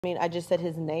I mean, I just said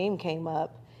his name came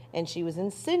up, and she was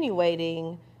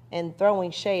insinuating and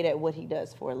throwing shade at what he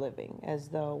does for a living, as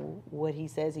though what he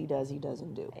says he does, he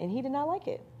doesn't do. And he did not like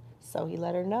it. So he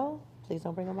let her know, please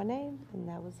don't bring up my name, and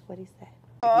that was what he said.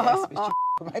 Yes, but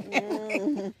you my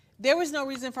family. There was no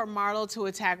reason for Marlo to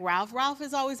attack Ralph. Ralph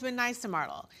has always been nice to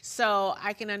Marlo. So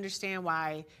I can understand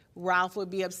why Ralph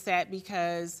would be upset,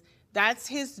 because that's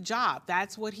his job.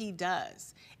 That's what he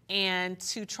does. And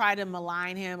to try to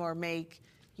malign him or make,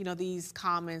 you know, these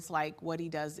comments like what he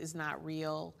does is not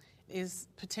real is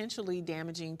potentially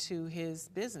damaging to his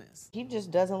business. He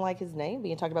just doesn't like his name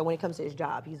being talked about when it comes to his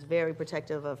job. He's very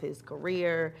protective of his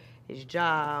career, his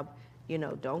job. You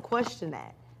know, don't question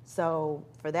that. So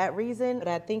for that reason, but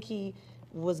I think he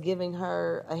was giving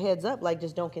her a heads up, like,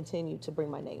 just don't continue to bring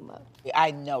my name up.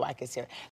 I know I could see her.